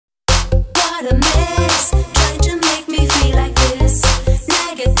What a mess, trying to make me feel like this.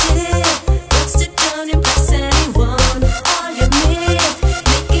 Negative, what's to don't impress anyone. All your myth,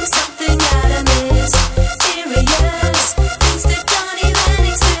 making something out of this. Serious, things that don't even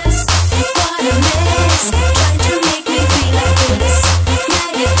exist. What a mess, trying to make me feel like this.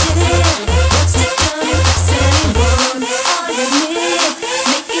 Negative, what's to don't impress anyone. All your myth,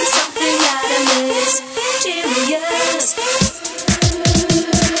 making something out of this. Serious.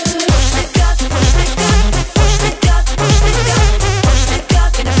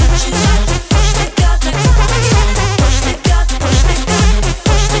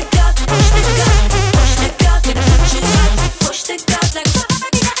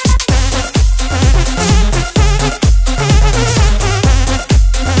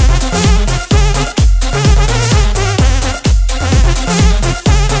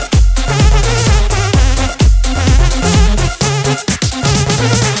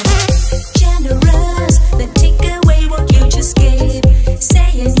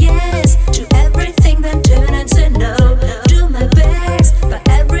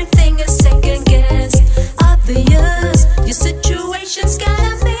 Your situation's gotta